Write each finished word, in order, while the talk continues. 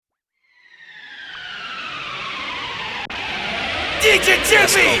DJ Gil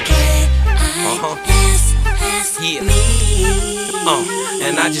B. Yeah.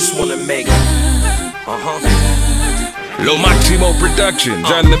 And I just wanna make it. Lo Máximo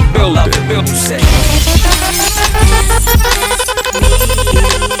Productions on the building.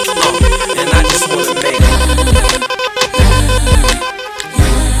 And I just wanna make it.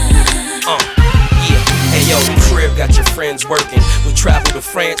 Hey yo, the crib got your friends working. We traveled to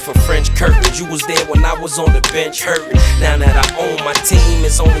France for French curtains. You was there when I was on the bench hurting. Now that I own my team,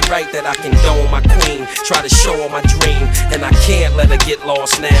 it's only right that I condone my queen. Try to show her my dream, and I can't let her get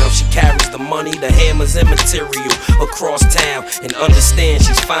lost now. She carries the money, the hammers and material across town. And understand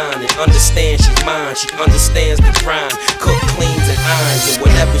she's fine, and understand she's mine. She understands the grind, cook, cleans and irons. And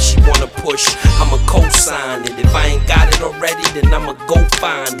whatever she wanna push, I'ma co-sign it. If I ain't got it already, then I'ma go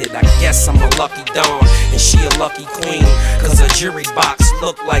find it. I guess I'm a lucky dawn, and she a lucky queen, cause her jewelry box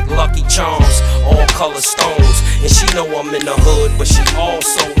look like Lucky Charms, all color stones. And she know I'm in the hood, but she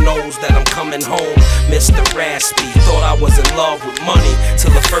also knows that I'm coming home. Mr. Raspy, thought I was in love with money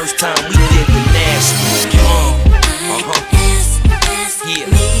till the first time we did the nasty. Yeah.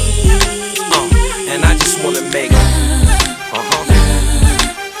 And I just wanna make it.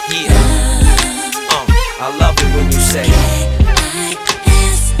 Yeah. I love it when you say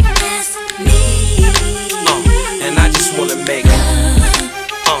and I just wanna make it.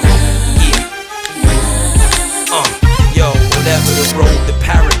 Yo, whatever the road to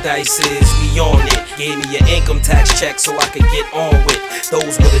paradise is, we on it. Gave me your income tax check so I could get on with.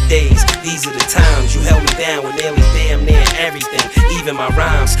 Those were the days, these are the times. You held me down with nearly damn near everything, even my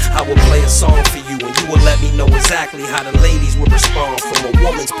rhymes. I would play a song for you, and you would let me know exactly how the ladies would respond from a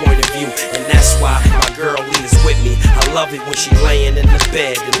woman's point of view. And that's why my girl is with me. I love it when she laying in the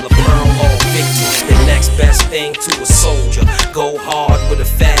bed and the pearl all victory. The next best thing to a soldier. Go hard with a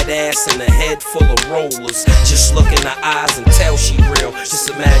fat ass and a head full of rollers. Just look in her eyes and tell she real. Just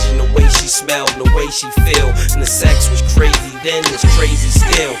imagine the way she smelled and the way she feel. And the sex was crazy then, it's crazy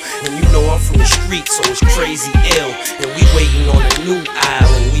still. And you know I'm from the street, so it's crazy ill. And we waiting on a new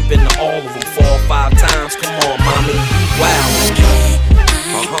island. We been to all of them 4 or 5 times. Come on, mommy, wow.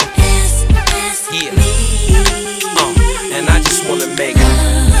 Yeah. And I just wanna make it.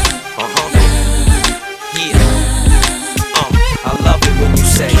 Yeah. I love it when you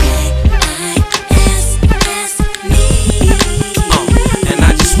say and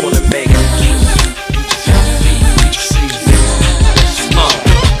I just wanna make it.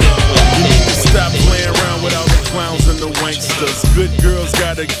 Stop playing around with all the clowns and the wanksters. Good girls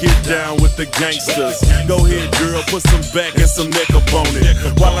gotta get down with the gangsters. Go ahead, girl, put some back and some neck up on it,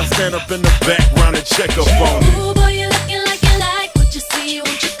 while I stand up in the background and check up on it. Ooh, boy, you looking like you like what you see.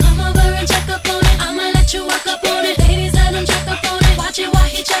 Won't you come over and check up on it? I'ma let you walk up on it. Ladies, let him check up on it. Watch it while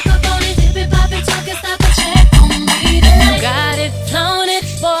he check up on it. Dip it, pop it, talk it, stop it, check on me tonight. Got it, flown it,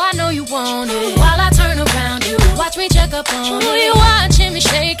 boy, I know you want it. While I turn around, you watch me check up on it. Ooh, you watching me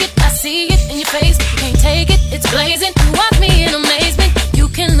shake it, I see it in your face. You can't take it, it's blazing. You watch me in amazement. You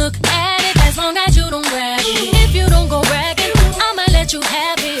can look at it as long as you don't grab it. If you don't go bragging, I'ma let you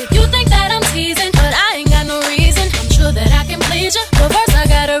have it. You think that I'm teasing, but I ain't got no reason. I'm sure that I can please you, but first I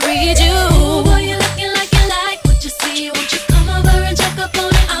gotta read you. Ooh, boy, you looking like you like what you see. Won't you come over and check up on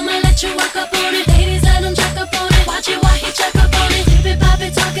it? I'ma let you walk up on it. Ladies, let him check up on it. Watch it while he check up on it. Dip it, pop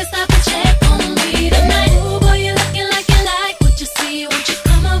it, talk it, stop it, check on me tonight. Ooh, boy, you looking like you like what you see. Won't you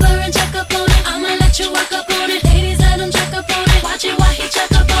come over and check up on it? I'ma let you walk up on it. Ladies, let him check up on it. Watch it while he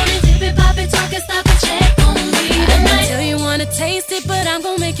check up on it. Dip it, pop it, talk it, stop it, check on me tonight. I tell you wanna taste it, but I'm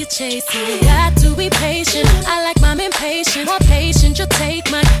gon' make you chase it. Got to be patient. I like mine impatient. More patient, you'll take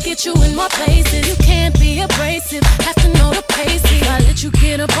mine. Get you in more places. You can't be abrasive. Have to know the pace. If I let you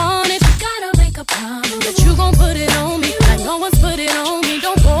get up on it, you gotta make a promise that you gon' put it on me. Like no one's put it on me.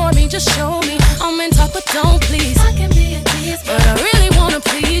 Don't bore me, just show me. I'm in talk, but don't please. I can be a tease, but I really wanna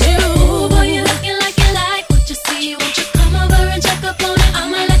please you. Ooh, boy, you looking like you like what you see. Won't you come over and check up on it?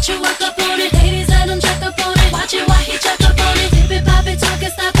 I'ma let you walk up on it. Ladies, let him check up on it. Watch it while he check up on it. Dip it, pop it, talk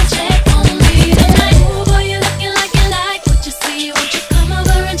it, stop it, check on me tonight. Ooh, boy, you looking like you like what you see. Won't you come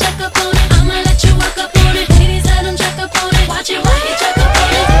over and check up on it? I'ma let you walk up on it. Ladies, let him check up on it. Watch it while he check up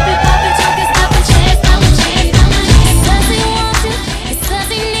on it. Dip it, pop it, talk it, stop it, check on me tonight. It says he wants you, it says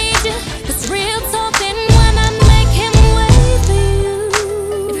he needs you. It's real talking when I make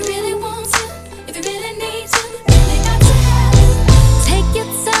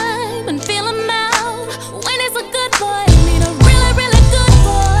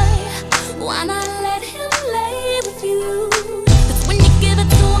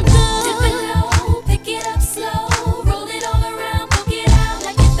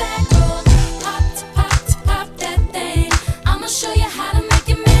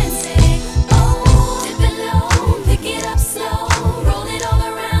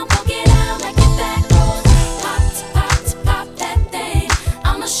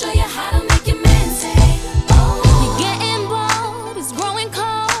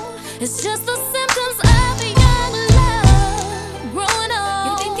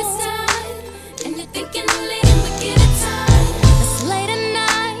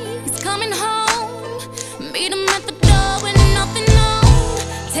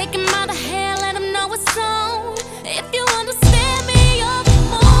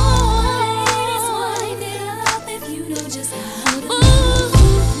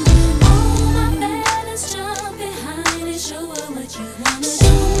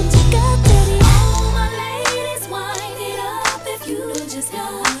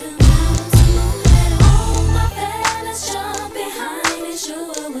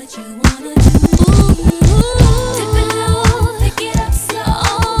what you wanna do. Dip it low, pick it up slow,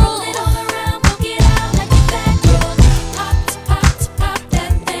 roll it all around, poke it out like a back road. Pop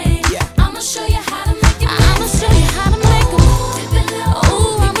that thing. I'ma show you how to make it. I'ma show you how to make it. Dip it low,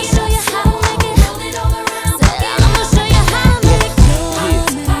 I'ma show you how to make it. Roll it all around, poke it out. I'ma show you how to make it.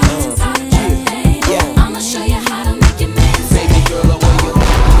 Pop that thing. I'ma show you how to make it, man. Baby girl, I want you.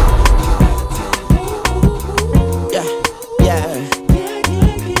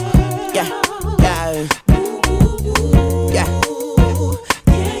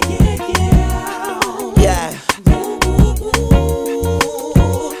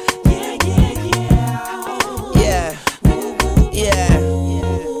 Yeah.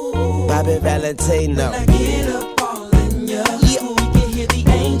 Bobby Valentino. When I get up all in ya, we can hear the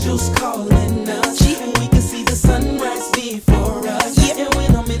angels calling us. We can see the sunrise before us. And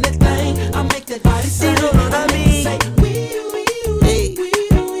when I'm in that thing, I make that body say, you know what I mean? Say,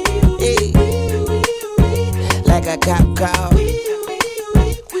 Like a cop call.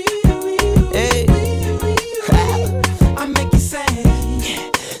 Hey. I make you say,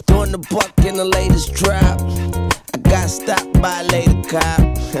 Throwing the buck in the latest drop. I got stopped by a lady cop.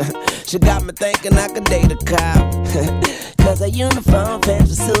 She got me thinking I could date a cop. Cause her uniform pants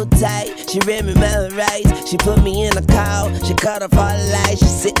were so tight. She read me my rights. She put me in a call. She cut off all the lights. She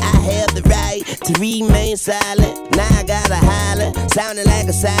said I have the right to remain silent. Now I gotta holler, sounding like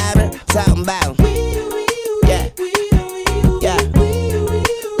a siren. Talking about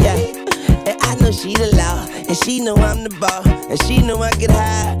and I know she the law, and she know I'm the ball, and she know I get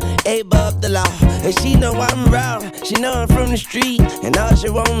high, above the law, and she know I'm raw, she know I'm from the street, and all she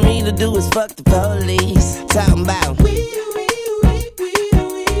want me to do is fuck the police. Talking about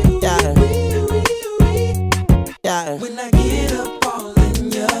when I get up all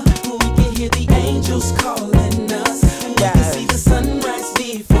in ya, we can hear the angels calling us. We can see the sunrise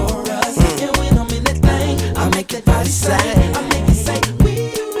before us. And when I'm in that thing, I make that body say, I make it say,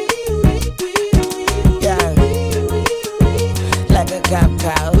 like a cop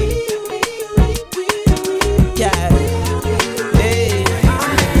cow.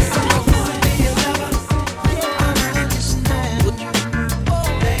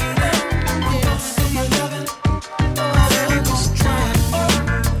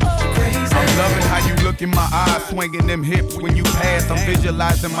 In my eyes, swinging them hips when you pass. I'm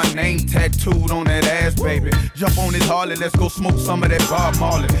visualizing my name tattooed on that ass, baby. Jump on this Harley, let's go smoke some of that Bob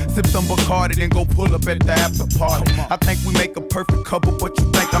Marley. Sip some Bacardi, then go pull up at the after party. I think we make a perfect couple, but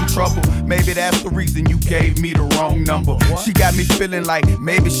you think I'm trouble. Maybe that's the reason you gave me the wrong number. She got me feeling like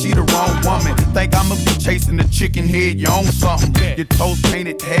maybe she the wrong woman. Think I'ma be chasing the chicken head, you own something. Your toes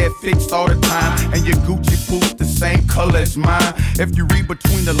painted, hair fixed all the time, and your Gucci boots the same color as mine. If you read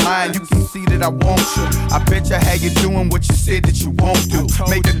between the lines, you can see that I want you. I bet you how you doing what you said that you won't do.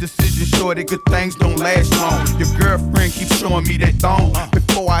 Make a decision sure that good things don't last long. Your girlfriend keeps showing me that thong.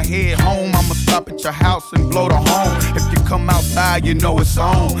 Before I head home, I'ma stop at your house and blow the horn. If you come outside, you know it's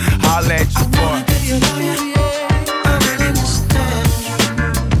on. Holla at your boy.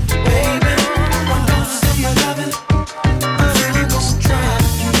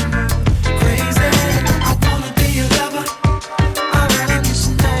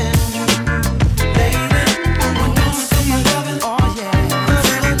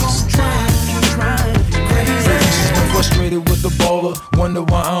 With the baller, wonder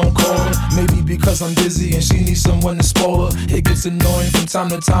why I don't call her. Maybe because I'm busy and she needs someone to spoil her. It gets annoying from time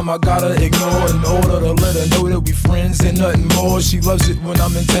to time, I gotta ignore in order to let her know that we friends and nothing more. She loves it when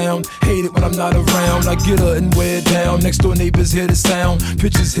I'm in town, hate it when I'm not around. I get her and wear it down, next door neighbors hear the sound.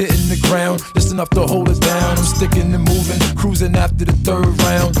 Pitches hitting the ground, just enough to hold her down. I'm sticking and moving, cruising after the third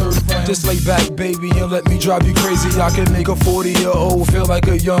round. Just lay back, baby, and let me drive you crazy. I can make a 40-year-old feel like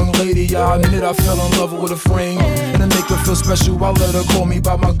a young lady. I admit I fell in love with a frame, and to make her feel special, I let her call me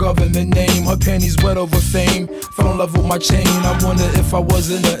by my government name. Her panties wet over fame, fell in love with my chain. I wonder if I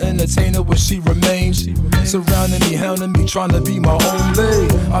wasn't an entertainer, would she remain? Surrounding me, hounding me, trying to be my own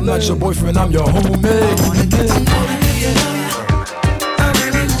lady. I'm not your boyfriend, I'm your homie.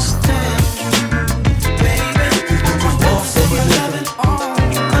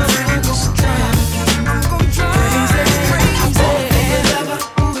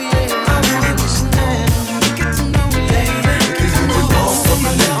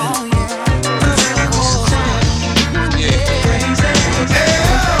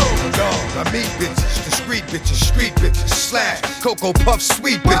 Cocoa Puff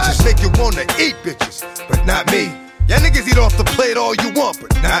sweet bitches make you wanna eat bitches, but not me. Y'all niggas eat off the plate all you want,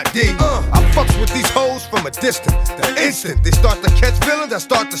 but not D. I fucks with these hoes from a distance. The instant they start to catch feelings, I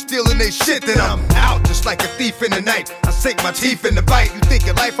start to stealing they shit. Then I'm out just like a thief in the night. I sink my teeth in the bite. You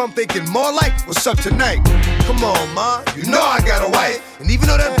thinking life, I'm thinking more like what's up tonight. Come on, ma, you know I got a wife. And even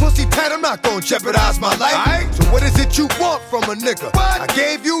though that pussy tight, I'm not gonna jeopardize my life. So what is it you want from a nigga? I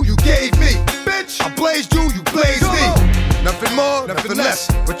gave you, you gave me. Bitch, I blazed you, you blazed me. Nothing more, nothing less.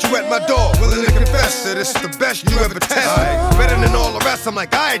 But you at my door, willing to confess that it's the best you ever test. Better than all the rest. I'm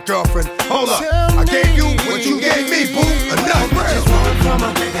like, alright, girlfriend, hold up. I gave you what you gave me, boo. Enough. What you want from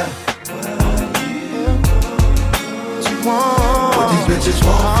a nigga? What you want? What these bitches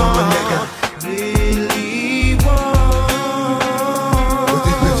want from a nigga? Really want? What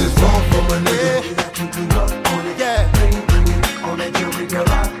these bitches want from a nigga? Yeah. Bring it on that jewelry, girl.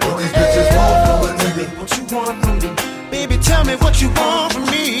 What these bitches want from a nigga? What you want from me? Baby, tell me what you want from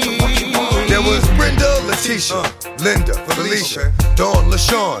me. There was Brenda, Leticia, Linda, Felicia, Dawn,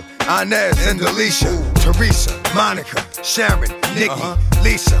 LaShawn, Inez, and Alicia, Teresa, Monica, Sharon, Nikki,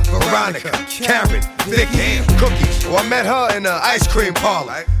 Lisa, Veronica, Karen, Vicky, Cookies. Oh, I met her in an ice cream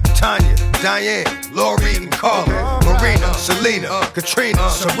parlor. Tanya, Diane, Lori, and Carla, Marina, Selena, Katrina,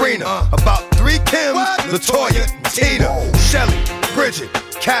 Sabrina. About 3 Kims, LaToya, Tina, Shelly, Bridget,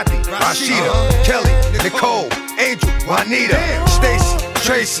 Kathy, Rashida, Kelly, Nicole, Angel, Juanita, Stacy,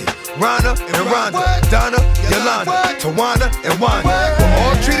 Tracy, Rhonda, and Rhonda, Donna, Yolanda, Tawana, and Wanda. We're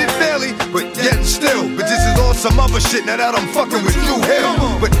all treated fairly, but yet and still, bitches is on some other shit now that I'm fucking with you here.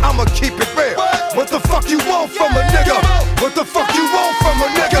 But I'ma keep it real. What the fuck you want from a nigga? What the fuck you want from a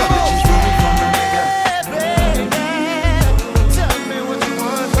nigga?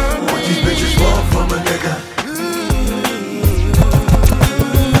 What these bitches want from a nigga?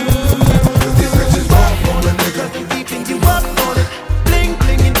 What these bitches want from a nigga? Keeping you up on it, bling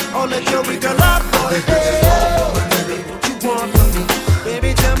blinging, all that jewelry girl up on it. What you want from me?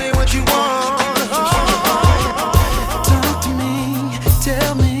 Baby, tell me what you want. Talk to me,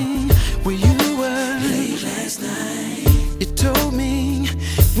 tell me where you were late last night. You told me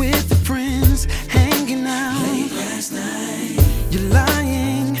with the friends hanging out late last night. You're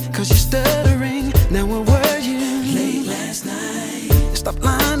lying, cause you're stuttering. Now where were you late last night? Stop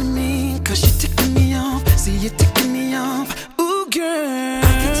lying to me, cause you're ticking me off. See, you're ticking me off. Ooh, girl, I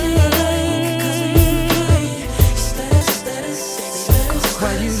can tell you lying, cause when you play,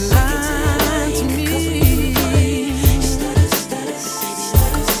 why you lying to me?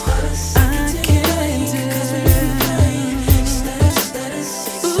 I can't tell.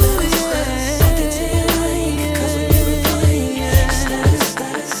 Ooh,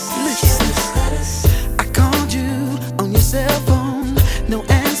 listen, I called you on your cell phone, no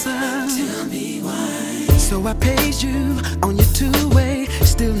answer. Tell me why. So I paged you on your two-way,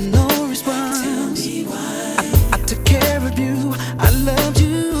 still no response. Tell me why. I took care of you, I loved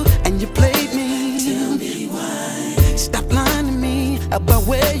you, and you played me. Tell me why. Stop lying to me about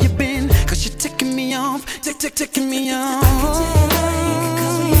where you've been, cause you're ticking me off, ticking me off.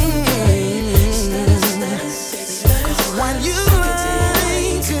 Why you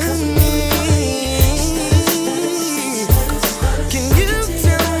lying to me? Can you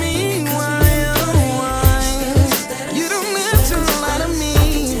tell me why? You don't have to lie to me,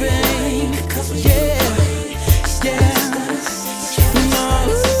 babe. Yeah, yeah. No,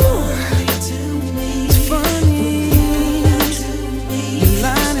 it's funny. You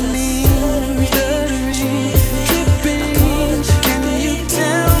lie to me, stuttering, tripping. Can you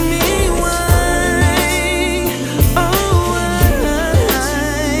tell me why? Oh, why?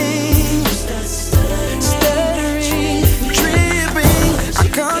 Stuttering, tripping. I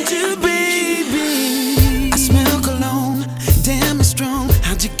called you, baby. I smell cologne, damn it's strong.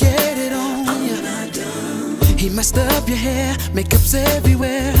 How'd you get it on? I'm not done. He messed up your hair, makeup's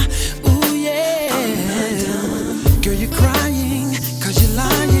everywhere. Ooh yeah. I'm not done. Girl, you're crying, cause you're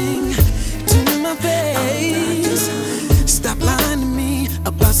lying to my face. Stop lying to me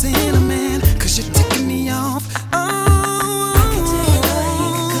about seeing a man, cause you're ticking me off. Oh,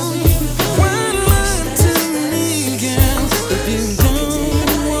 why lie to me, girl? If you don't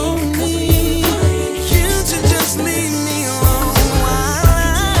want me, you should just leave me alone. Why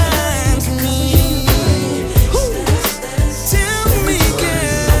lie to me? Tell me,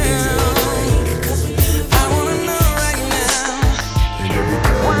 girl. I wanna know right now. And every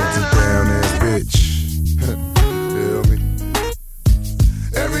girl is a down ass bitch. Feel me?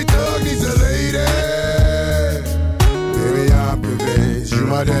 Every thug needs a lady. Baby, I'm convinced you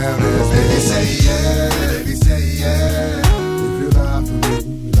my down ass bitch. Baby, say yeah. Baby, say yeah. If you lie for me,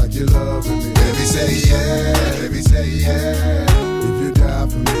 like you loving me. Baby, say yeah. Baby, say yeah. If you die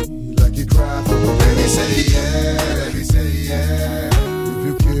for me, like you cry for me. Baby, say yeah.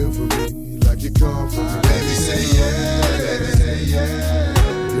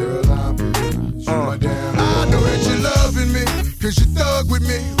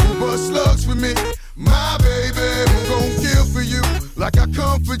 me. My baby, who gon' kill for you like I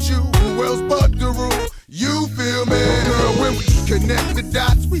comfort you. Who else but the rule? You feel me? Girl, when we connect the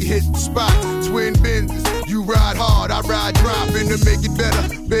dots, we hit the spot. Twin Benzes, you ride hard, I ride dropping to make it better.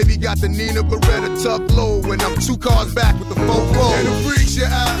 Baby got the Nina Beretta tuck low, and I'm 2 cars back with the 4-4. And it freaks you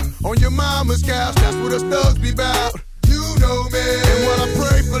out on your mama's couch. That's what us thugs be bout. You know me. And while I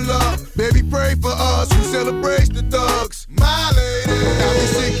pray for love, baby pray for us who celebrates the thugs. My lady, I be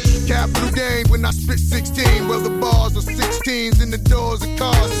sick, capital gain when I spit 16. Well, the bars are 16s in the doors of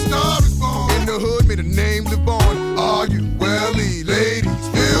cars. The star is born in the hood, may the name live on. Are you welly, ladies?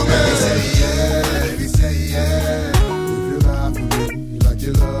 Feel me? Baby say yeah, baby say yeah. If you lie for me like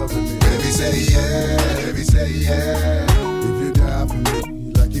you're loving me. Baby say yeah, baby say yeah. If you die for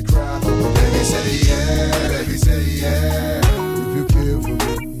me like you cry for me. Baby say yeah, baby say yeah. If you kill for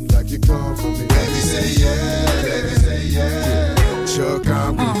me like you come for me. Baby say yeah, baby say yeah. Chuck,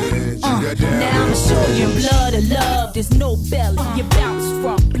 I'm now I'm sure you're blood of love, there's no belly. You bounce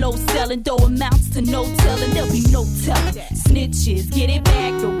from blow selling, though amounts to no telling. There'll be no telling. Snitches, get it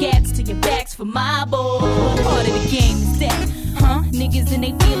back, throw gaps to your backs for my boy. What part of the game is that? Huh? Niggas in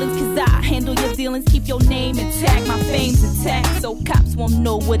they feelings, cause I handle your dealings, keep your name intact, my fame's intact. So cops won't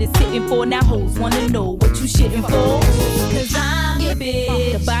know what it's hitting for. Now hoes wanna know what you shitting for. Cause I'm your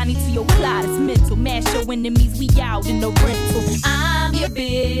bitch. The body to your clot is mental. Mash your enemies, we out in the rental. I'm your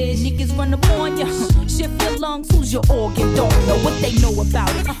bitch. Niggas run up on ya. Shift your lungs, who's your organ? Don't know what they know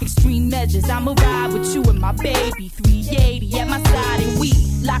about it. Extreme measures, I'ma ride with you and my baby. 380 at my side and we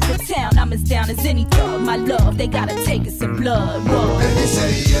lock the town. I'm as down as any thug. My love, they gotta take us in blood. Whoa. Baby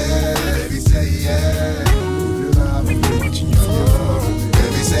say yeah, baby say yeah. If you love me, watching you fall.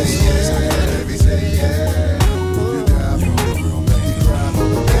 Baby say yeah, baby say yeah. If you die for me, make you cry.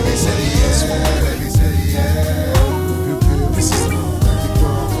 Baby say yeah, baby say yeah. If you kill me, make you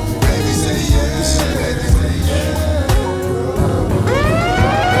cry. Baby say yeah, baby say yeah.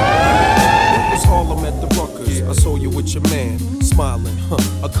 It was Harlem at the Ruckers. I saw you with your man, smiling,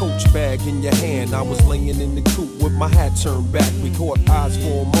 a Coach bag in your hand. I was laying in the coupe with my hat turned back. We caught eyes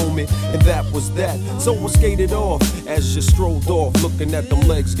for a moment, and that was that. So I skated off as you strolled off, looking at them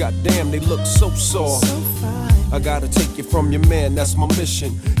legs. Goddamn, they look so soft. I gotta take you from your man, that's my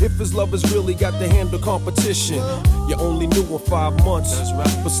mission. If his lovers really got to handle competition, you only knew him 5 months.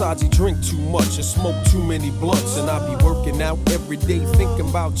 Besides, he drink too much and smoke too many blunts. And I be working out every day thinking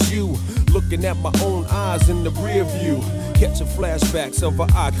about you, looking at my own eyes in the rear view, catching flashbacks of our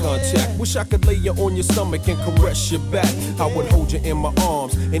eye contact. Wish I could lay you on your stomach and caress your back. I would hold you in my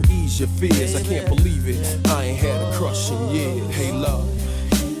arms and ease your fears. I can't believe it, I ain't had a crush in years. Hey love,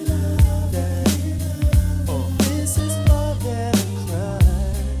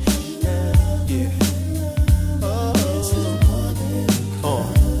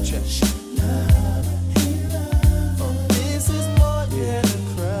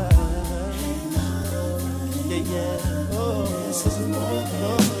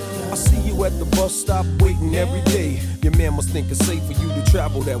 at the bus stop waiting every day. Your man must think it's safe for you to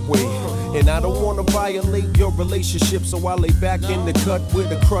travel that way. And I don't wanna violate your relationship, so I lay back in the cut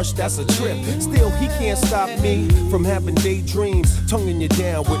with a crush that's a trip. Still, he can't stop me from having daydreams, tonguing you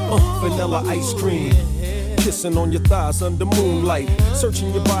down with vanilla ice cream. Kissing on your thighs under moonlight,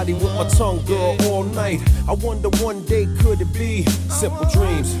 searching your body with my tongue, girl, all night. I wonder one day could it be simple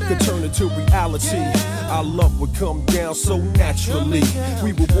dreams could turn into reality. Our love would come down so naturally.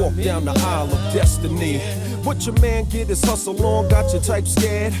 We would walk down the aisle of destiny. What your man get is hustle on, got your type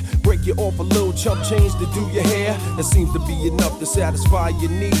scared. Break you off a little chump change to do your hair. That seems to be enough to satisfy your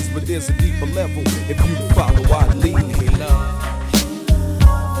needs, but there's a deeper level if you follow our lead. Hey love.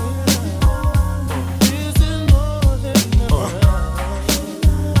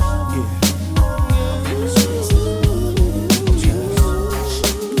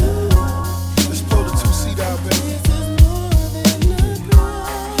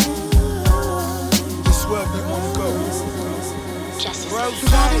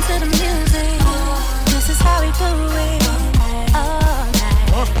 Vibing to the music, this is how we do it. All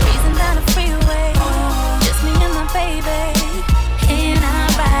night, breezing down the freeway, just me and my baby. And I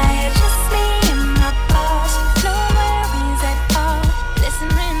ride, just me and my boss, no worries at all.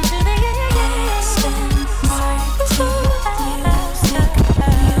 Listening to the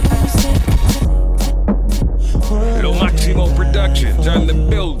Lo Máximo Productions on the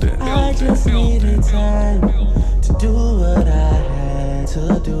building. I just needed time to do what I had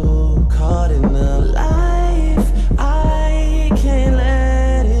to do. Caught in the life, I can't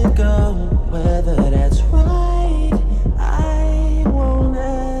let it go. Whether that's right, I won't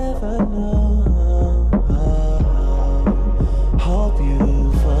ever know. Hope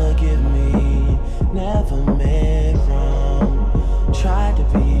you forgive me.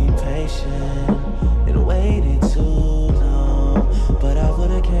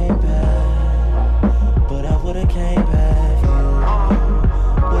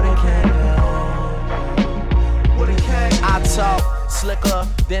 slicker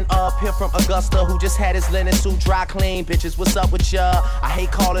than Pimp from Augusta who just had his linen suit dry clean. Bitches, what's up with ya? I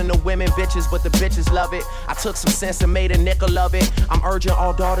hate calling the women bitches, but the bitches love it. I took some sense and made a nickel of it. I'm urging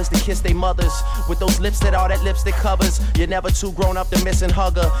all daughters to kiss their mothers with those lips that all that lipstick covers. You're never too grown up to miss and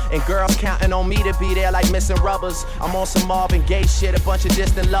hugger, and girls counting on me to be there like missing rubbers. I'm on some Marvin Gaye shit, a bunch of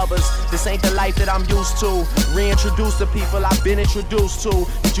distant lovers. This ain't the life that I'm used to. Reintroduce the people I've been introduced to.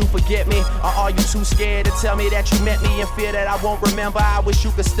 Did you forget me, or are you too scared to tell me that you met me in fear that I won't remember? I wish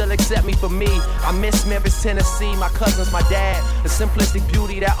you could still accept me for me. I miss Memphis, Tennessee, my cousins, my dad. The simplistic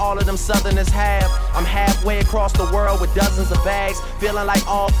beauty that all of them Southerners have. I'm halfway across the world with dozens of bags, feeling like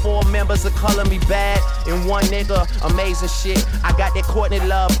all 4 members are calling me bad. In one nigga, amazing shit. I got that Courtney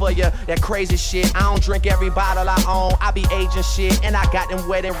love for you, that crazy shit. I don't drink every bottle I own, I be aging shit. And I got them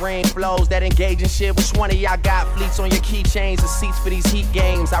wedding ring flows, that engaging shit. Which one of y'all got fleets on your keychains and seats for these heat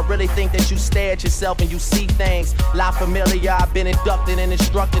games? I really think that you stare at yourself and you see things. La Familia, I've been inducted and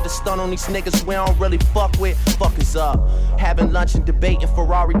instructed to stun on these niggas we don't really fuck with. Fuckers up, having lunch and debating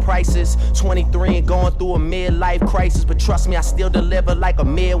Ferrari prices. 23 and going through a midlife crisis, but trust me, I still deliver like a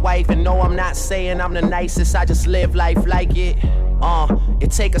midwife. And no, I'm not saying I'm the nicest, I just live life like it.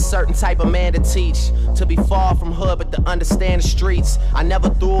 It take a certain type of man to teach, to be far from hood but to understand the streets. I never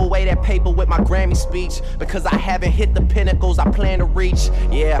threw away that paper with my Grammy speech, because I haven't hit the pinnacles I plan to reach.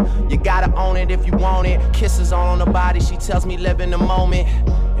 Yeah, you gotta own it if you want it. Kisses on the body, she tells me live in the moment.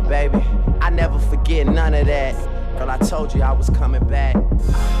 And baby, I never forget none of that. Girl, I told you I was coming back.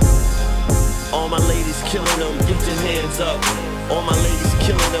 All my ladies killing them, get your hands up. All my ladies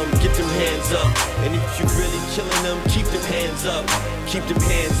killing them, get them hands up. And if you really killing them, keep them hands up. Keep them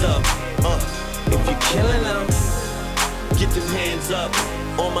hands up. If you killing them, get them hands up.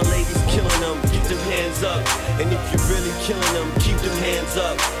 All my ladies killing them, get them hands up. And if you really killing them, keep them hands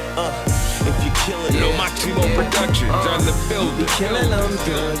up. If you killing them, Lo Maximo Productions on the building. You be killing them,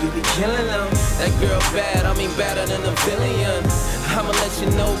 girl, you be killing them. That girl bad, I mean badder than a billion. I'ma let you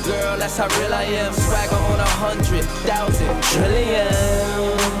know, girl, that's how real I am. Swagger on 100,000 trillion.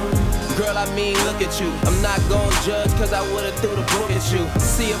 Girl, I mean, look at you. I'm not gon' judge, cause I would've threw the book at you.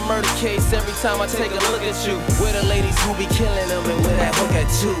 See a murder case every time I take a look at you. Where the ladies who be killing them and where that hook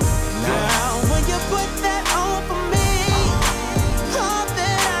at you. Girl, when you put that on for me, all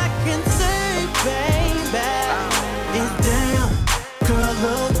that I can say, baby, is damn. Girl,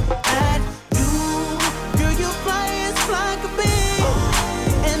 look at you. Girl, you fly as fly could be.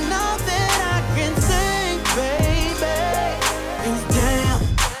 And all that I can say, baby, is damn.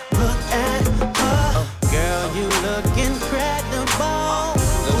 Look at her. Girl, you look incredible.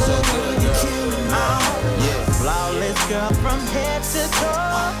 Look so good, girl. Yeah. Flawless girl from head to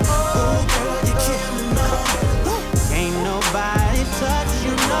toe. Oh, girl, you killing me. Ain't nobody touch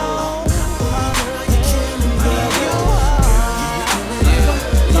you, no. Oh, girl, you killing me. You are.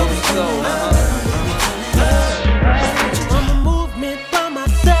 Love me so, I'm a movement by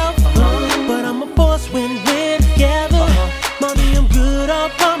myself, but I'm a force when we're together. Mommy, I'm good all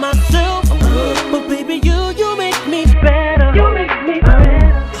by myself, but baby, you make me better. You make me better.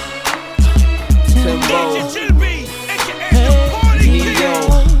 Dj Gil B, aka Party King.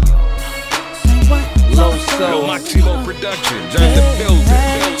 Lo Maximo Productions on the building.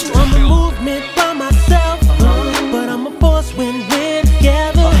 I'm a movement by myself, but I'm a force when we're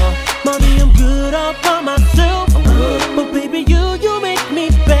together. Mommy, I'm good all by myself, but baby, you make me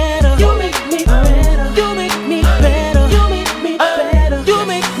better. You make me better. You make me better. You make me better. You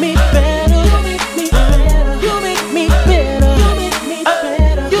make me better. You make me better. You make me better. You make me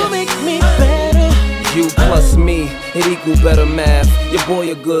better. You make me better. You plus me, it equal better math. Your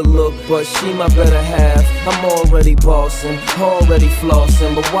boy a good look, but she my better half. I'm already bossing, already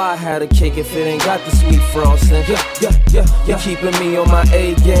flossing, but why have a cake if it ain't got the sweet frosting? You're keeping me on my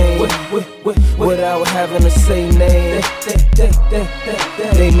A game without having to say name.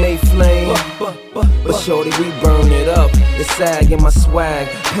 They may flame, but shorty, we burn it up. The sag in my swag,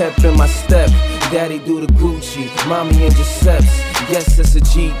 pep in my step. Daddy do the Gucci, mommy in Giuseppe's. Yes, it's a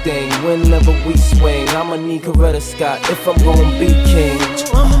G thing. Whenever we swing, I'ma need Coretta Scott if I'm gonna be king.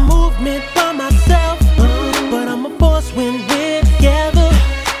 I'm a movement by myself, but I'm a force when we're together.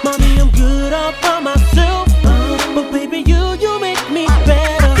 Mommy, I'm good all by myself, but baby, you make me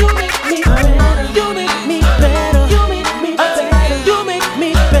better. You make me better. You make me better. You make me better. You make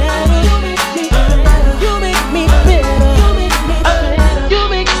me better. You make me better. You make me better. You make me better. You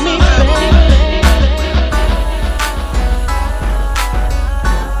make me better.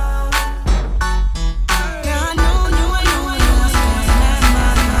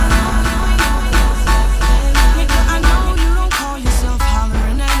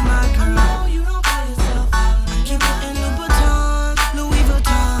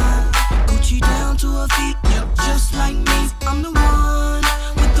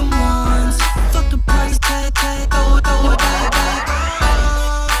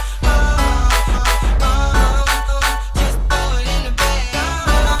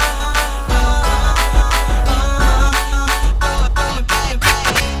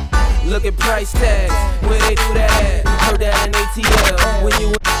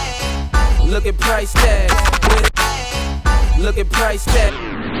 Look at price tag. Look at price tag.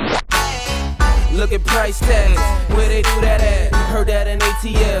 Look at price tags, where they do that at? Heard that in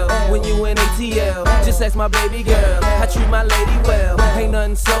ATL, when you in ATL. Just ask my baby girl, I treat my lady well. Ain't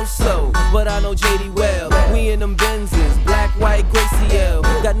nothing so-so, but I know JD well. We in them Benzes, black, white, gray CL.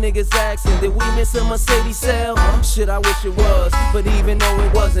 Got niggas asking, did we miss a Mercedes sale? Shit, I wish it was, but even though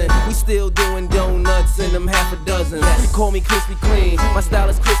it wasn't, we still doing donuts in them half a dozen. Call me crispy clean, my style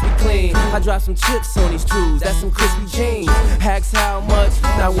is crispy clean. I drop some chips on these trues, that's some crispy jeans. Hacks how much,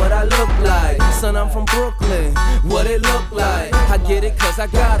 not what I look like. Son, I'm from Brooklyn, what it look like? I get it cause I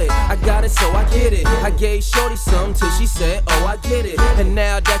got it so I get it. I gave shorty some till she said, oh I get it. And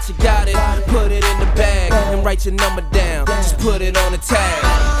now that you got it, put it in the bag and write your number down, just put it on the tag.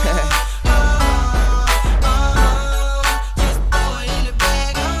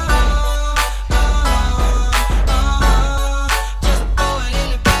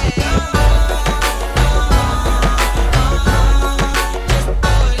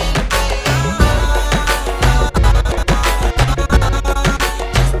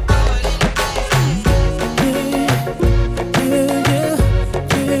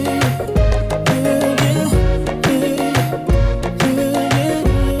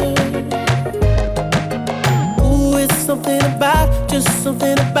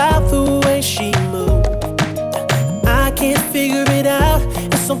 Something about the way she moved, I can't figure it out.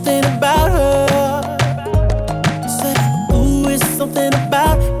 It's something about her. Said, ooh, it's something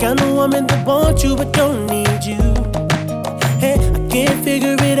about kind of woman that wants you but don't need you. Hey, I can't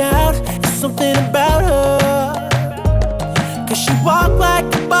figure it out. It's something about her. Cause she walk like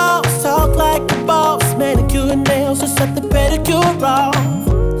a boss, talk like a boss, manicure and nails to set the pedicure off.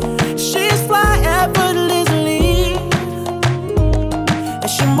 She's fly effortlessly.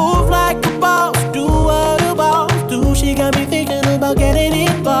 She move like a boss, do what a boss do. She got me thinking about getting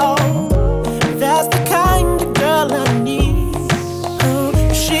involved. That's the kind of girl I need.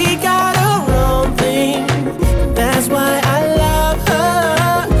 She got her own thing, that's why I love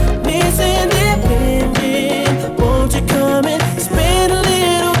her. Miss Independent, won't you come and spend a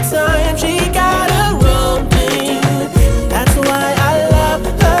little time? She got her own thing, that's why I love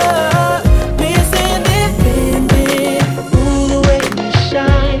her. Miss Independent, ooh, the way you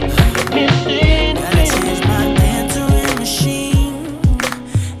shine. Gotta change my answering machine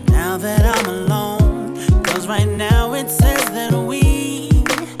now that I'm alone. Cause right now it says that we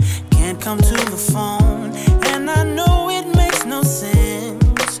can't come to the phone. And I know it makes no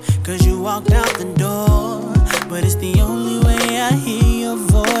sense, cause you walked out the door. But it's the only way I hear your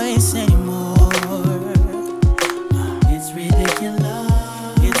voice anymore. It's ridiculous.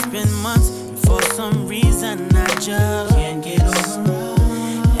 It's been months and for some reason I just can't get over her.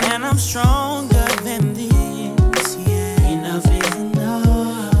 And I'm stronger than this, yeah. Enough is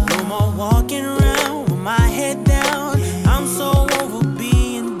enough. No more walking around with my head down. I'm so over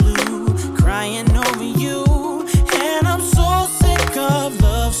being blue, crying over you. And I'm so sick of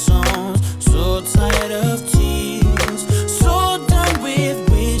love songs, so tired of tears, so done with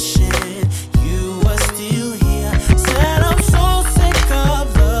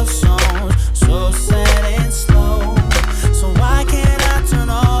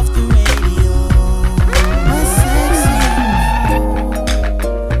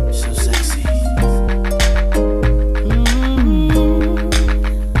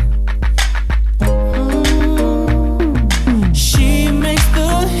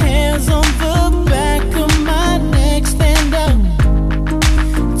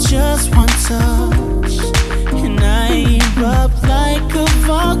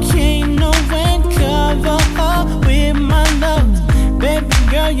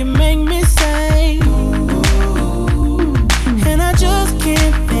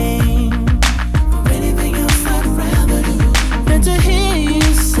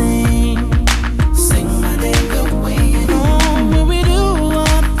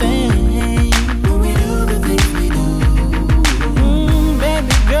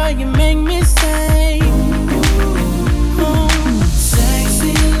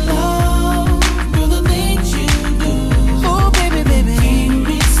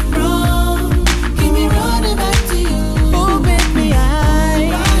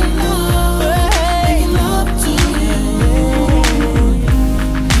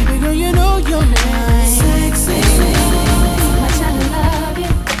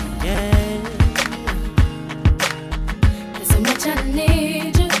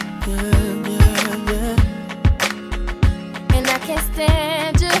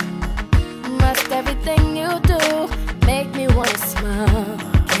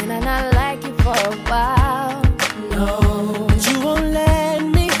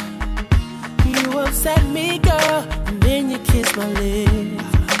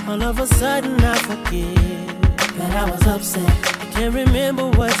All of a sudden I forget that I was upset. I can't remember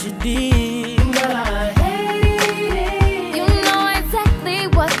what you did. Girl, I hate it. You know exactly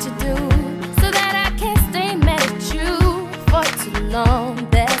what to do, so that I can't stay mad at you for too long.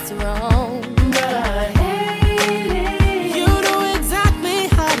 That's wrong. Girl, I hate it. You know exactly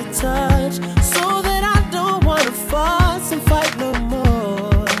how to touch, so that I don't wanna fuss and fight no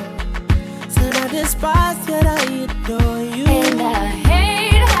more. Said I despise, yet I adore you. And I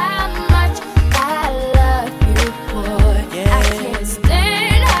hate how much I love you, boy. Yeah. I can't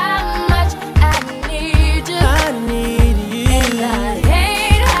stand how much I need you. I need you. And I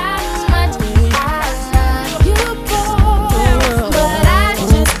hate how much I love you, boy. But I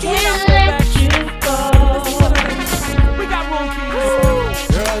just can't let you go. We got room keys.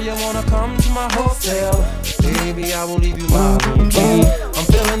 Girl, you wanna come to my hotel? Baby, I will leave you my room key. I'm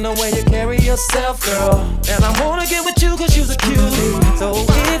feeling the way you carry yourself, girl, and I wanna get with you 'cause you're a cutie. So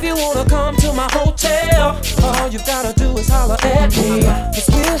if you wanna come to my hotel, all you gotta do is holler at me. 'Cause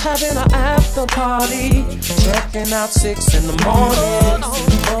we're having an after party, checking out 6 in the morning.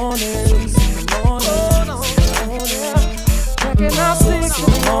 Checking out 6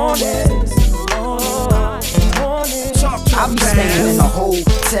 in the morning. I'll be staying in a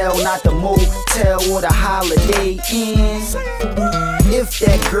hotel, not the motel or the Holiday Inn. If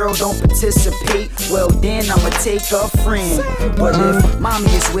that girl don't participate, well then I'ma take a friend. But if mommy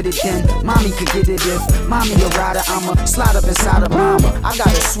is with it, then mommy could get it. If mommy a rider, I'ma slide up inside of mama. I got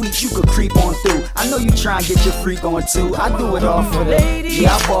a suite you could creep on through. I know you try and get your freak on too. I do it all for the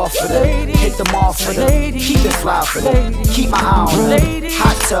yeah, I ball for the hit them off for the keep it fly for the keep my eye on the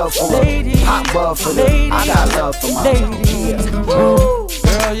hot tub for the hot bub for the I got love for my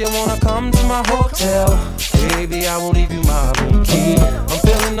Girl, you wanna come to my hotel? Baby, I will leave you my room key. I'm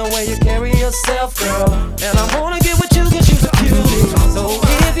feeling the way you carry yourself, girl, and I wanna get with you 'cause you're a cutie. So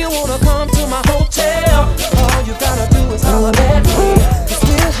if you wanna come to my hotel, all you gotta do is holler at me. 'Cause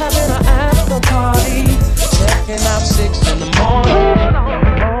we're having an after party, checking out 6 in the morning.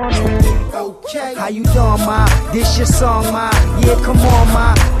 How you doing, ma? This your song, ma? Yeah, come on,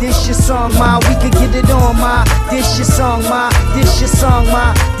 ma. This your song, ma. We could get it on, ma. This your song, ma. This your song,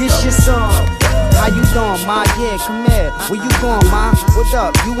 ma. This your song. How you doing, ma? Yeah, come here. Where you going, ma? What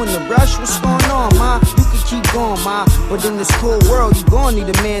up? You in the rush? What's going on, ma? You can keep going, ma. But in this cool world, you gon' need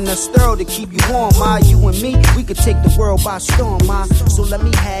a man that's thorough to keep you warm, ma. You and me, we could take the world by storm, ma. So let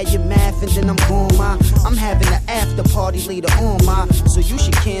me have your math and then I'm going, ma. I'm having an after party later on, ma. So you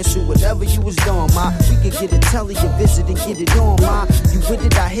should cancel whatever you was doing, ma. We could get a telly, a visit and get it on, ma. You with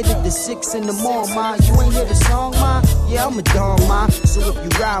it, I hit it to 6 in the morning, ma. You ain't hear the song, ma? Yeah, I'm a dog, ma. So if you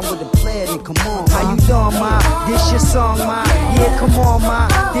ride with a player, then come on, ma. How you doing, ma? This your song, ma. Yeah, come on, ma.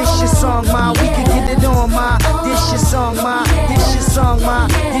 This your song, ma. We can get it on, ma. This your song, ma. This your song, ma.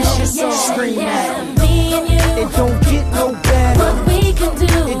 This your song. Scream at me. It don't get no better. What we can do.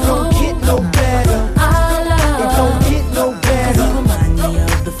 It don't get no better. Our love. It don't get no better. You remind me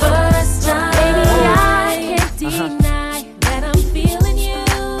of the first time. Baby, I can't deny that I'm feeling you.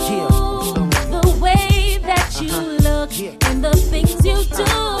 The way that you look and the things you do.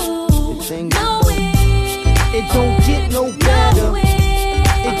 It don't get no better.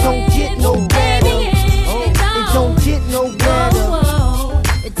 It don't get no better. It don't get no better.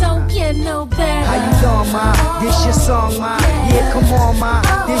 It don't get no better. How you doing, ma? This your song, ma. Yeah, come on, ma.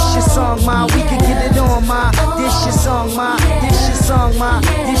 This your song, ma. We can get it on, ma. This your song, ma. This your song, ma.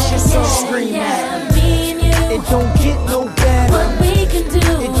 This your song. Scream at me. It don't get no better. What we can do.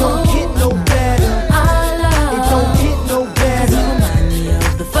 It don't get no better. Our love. It don't get no better. You remind me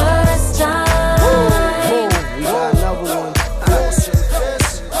of the first time.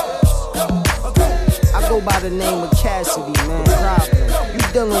 I go by the name of Cassidy, man. Problem. You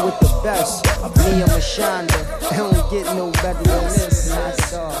dealing with the best. Me and Mashonda. It don't get no better than this. Not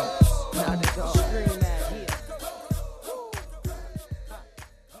at all. Not at all.